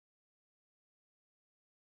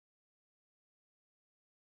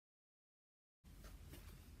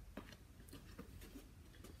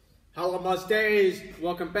Hello Mustangs,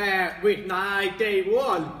 welcome back. Week 9, day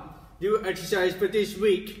 1. New exercise for this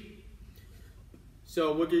week.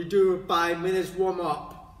 So we're going to do a 5 minutes warm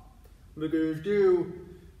up. We're going to do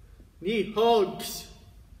knee hugs.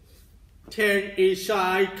 10 each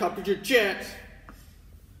side, cup your chest.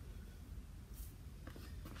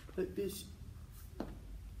 Like this.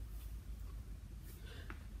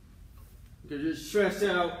 You're going to just stretch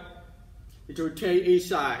out into 10 each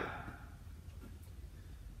side.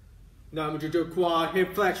 Now I'm going to do a quad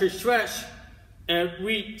hip flexor stretch and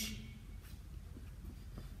reach.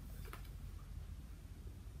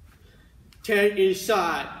 10 each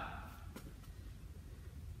side.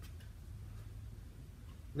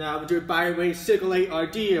 Now I'm going to do body weight circulate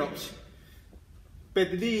ideals.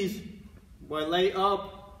 Bend the knees, one leg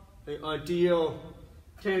up, and ideal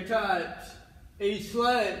 10 times. Each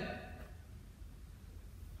leg.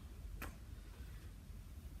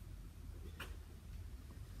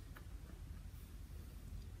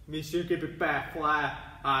 Make sure you keep it back flat,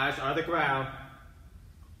 eyes on the ground.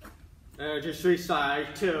 And just three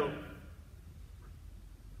sides, 2.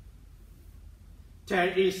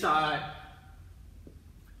 10 each side.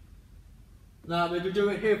 Now we're going to do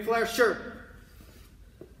a hip flexor.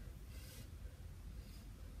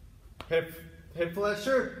 Hip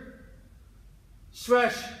flexor.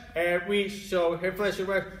 Stretch and reach. So hip flexor,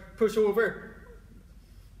 right, push over.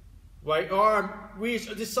 Right arm, reach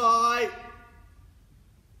on the side.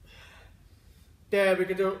 Then we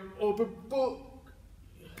can do open boot.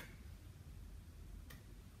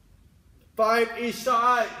 5 each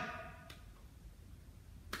side.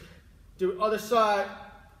 Do the other side.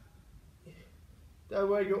 That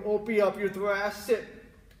way you open up your thoracic.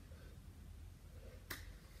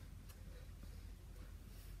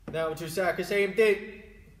 Now to second, same thing.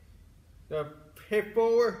 The hip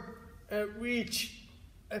forward and reach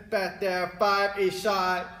and back down. 5 each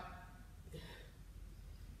side.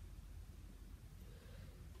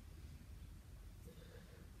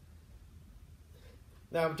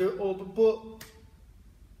 Now I'm doing open boot.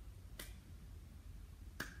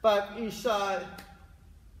 5 each side.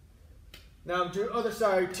 Now I'm doing other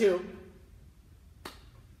side too.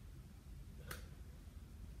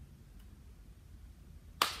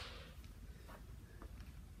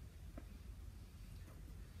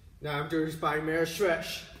 Now I'm doing spine mirror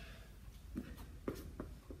stretch.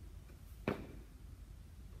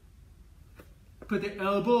 Put the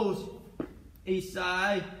elbows each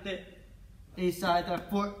side. Each side of the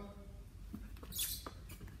foot.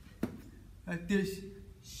 Like this.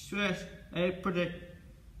 Stretch and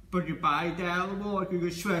put your body down more. You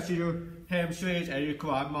can stretch your hamstrings and your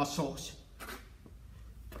quad muscles.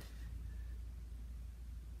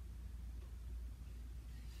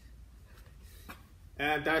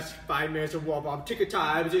 And that's 5 minutes of warm up. Take your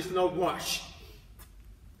time, there's no rush.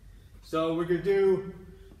 So we're gonna do,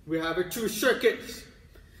 we have 2 circuits.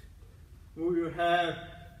 We will have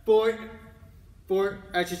 4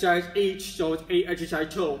 exercises each, so it's 8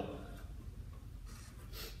 exercise total.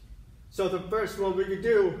 So the first one we can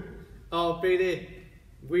do, elevated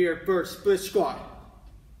rear burst split squat.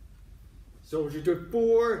 So we should do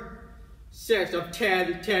 4 sets of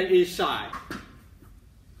 10 each side.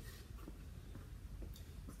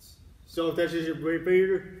 So this is your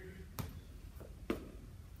elevator.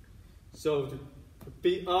 So to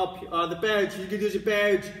be up on the bench, you can use a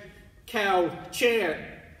bench, cow,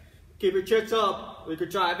 chair. Keep your chest up. We can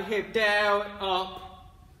drive the hip down, up.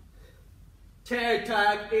 10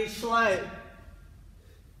 times each leg.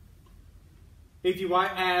 If you want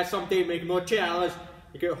to add something, make it more challenge,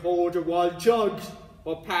 you can hold your 1 jugs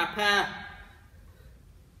or pat.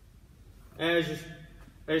 And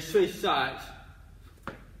switch sides.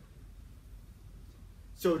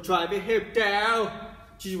 So drive the hip down.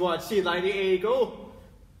 You want to see like the angle.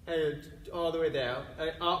 And all the way down.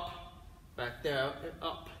 And up. Back down and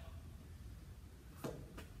up.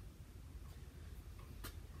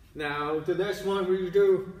 Now the next one we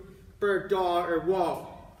do bird dog or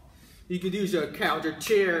wall. You can use a counter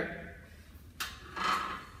chair.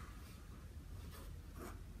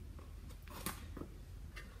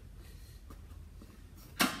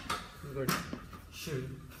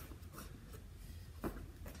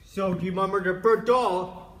 So you remember the bird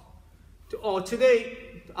dog to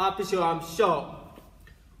alternate the opposite arm. So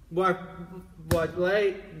one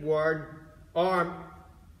leg, one arm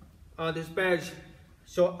on this bench.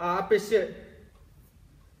 So opposite.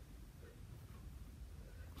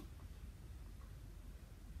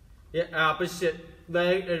 Yeah, opposite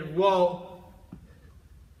leg and roll.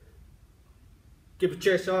 Keep your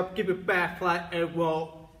chest up, keep it back flat and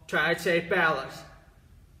roll. Try to stay balanced.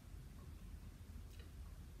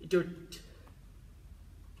 Do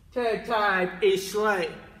 10 times each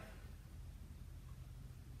leg.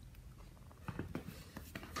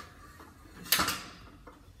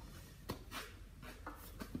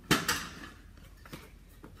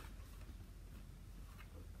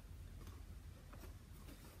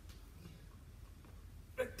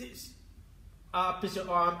 Like this. Opposite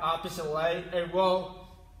arm, opposite leg, and roll.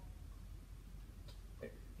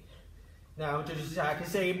 Now do the exact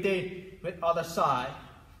same thing with other side.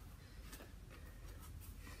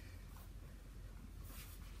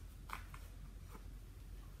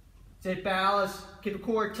 Stay balanced, keep the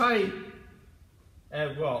core tight,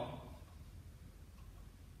 and roll.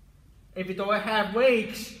 If you don't have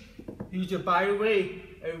weights, use your body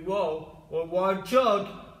weight and roll, or one jug.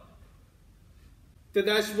 The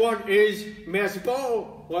next one is massive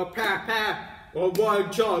ball, or pat, or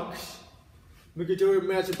one jugs. We can do a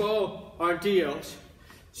massive ball on deals.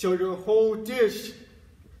 So you hold this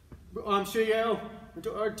arm straight out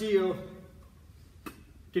into our deal.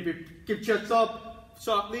 Keep chest up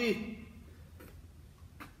softly.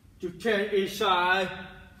 Do 10 each side.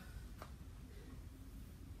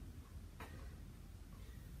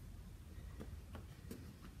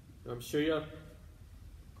 I'm sure you.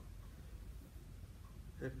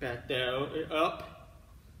 And back down and up.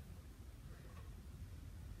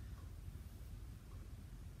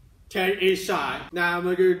 Ten each side. Now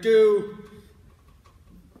we're going to do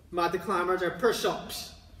mountain climbers and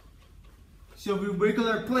push-ups. So we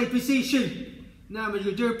regular plank position. Now we're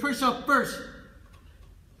going to do push-up first.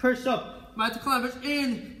 Push-up, mountain climbers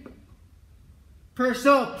in.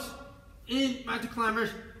 Push-ups, in, mountain climbers,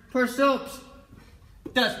 push-ups.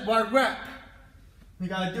 That's 1 rep. We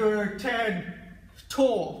got to do 10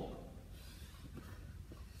 tall.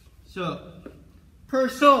 So,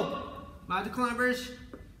 push-up, mountain climbers.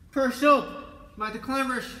 Push-up, mountain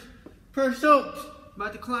climbers, push-ups,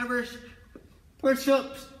 mountain climbers,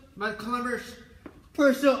 push-ups, mountain climbers,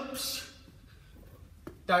 push-ups.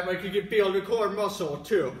 That way you can build the core muscle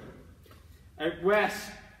too. And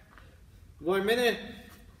rest 1 minute,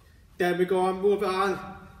 then we're going to move on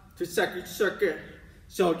to second circuit.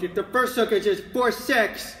 So if the first circuit is 4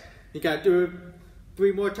 sets, you got to do it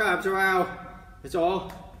 3 more times around. It's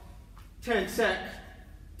all 10 sets.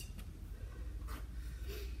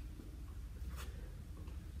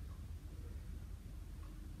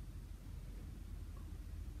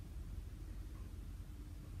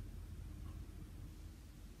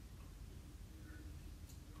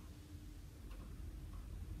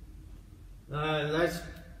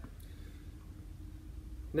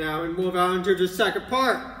 Now we move on to the second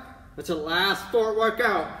part. That's the last 4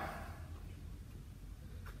 workout.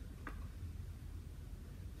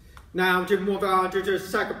 Now to move on to the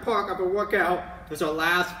second part of the workout. There's the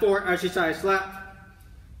last 4 exercises left.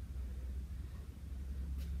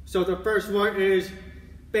 So the first one is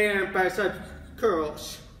band bicep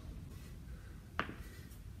curls.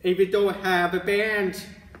 If you don't have a band,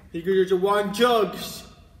 you can use 1 jugs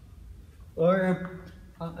or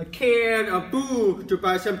a can of boo to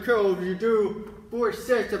buy some curls. You do 4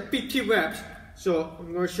 sets of 15 reps. So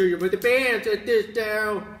I'm going to show you with the bands. Set this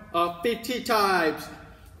down 15 times.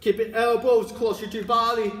 Keep your elbows closer to your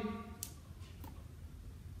body.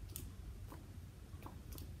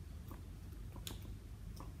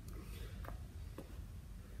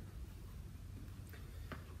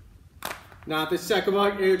 Now the second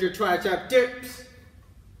one is your tricep dips.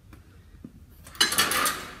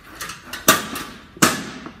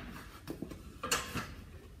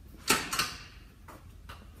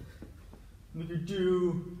 We can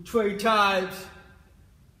do 20 times.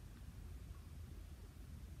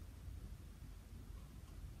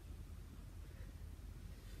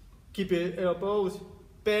 Keep your elbows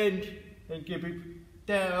bent and keep it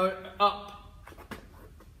down, up.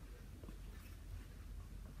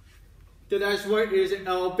 The next one is an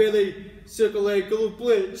elbow circular glute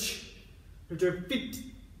bridge. Which are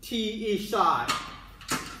 50 each side.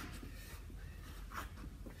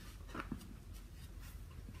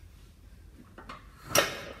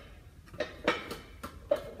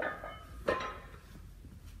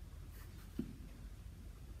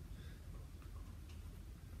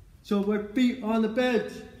 So we're feet on the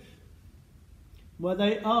bench. One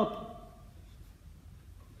leg up.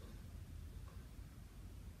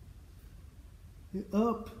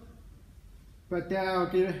 Up. Back down.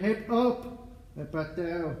 Get a hip up. And back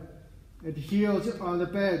down. And heels on the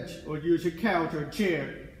bench. Or use a couch or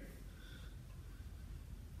chair.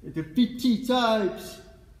 And the 15 times.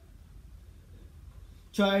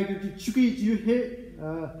 Try to squeeze your hip,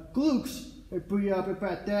 glutes. And bring up and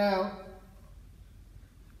back down.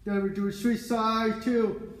 Then we do switch sides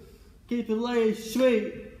too. Keep the legs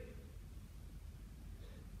straight.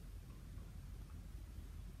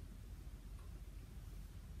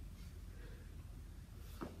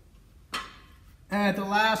 And the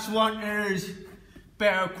last one is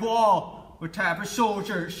bear claw with type of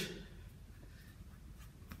soldiers.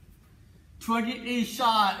 20 each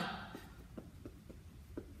side.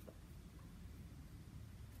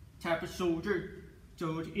 Type of soldier.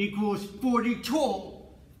 So it equals 40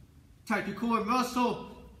 total. Tight your core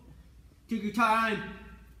muscle. Take your time.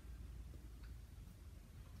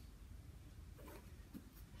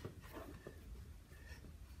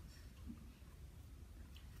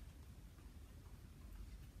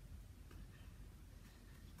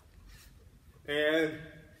 And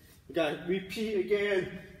we gotta repeat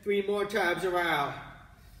again 3 more times around.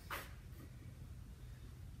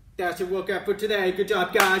 That's your workout for today. Good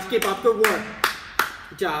job, guys. Keep up the work.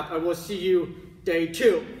 Good job. I will see you day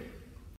 2.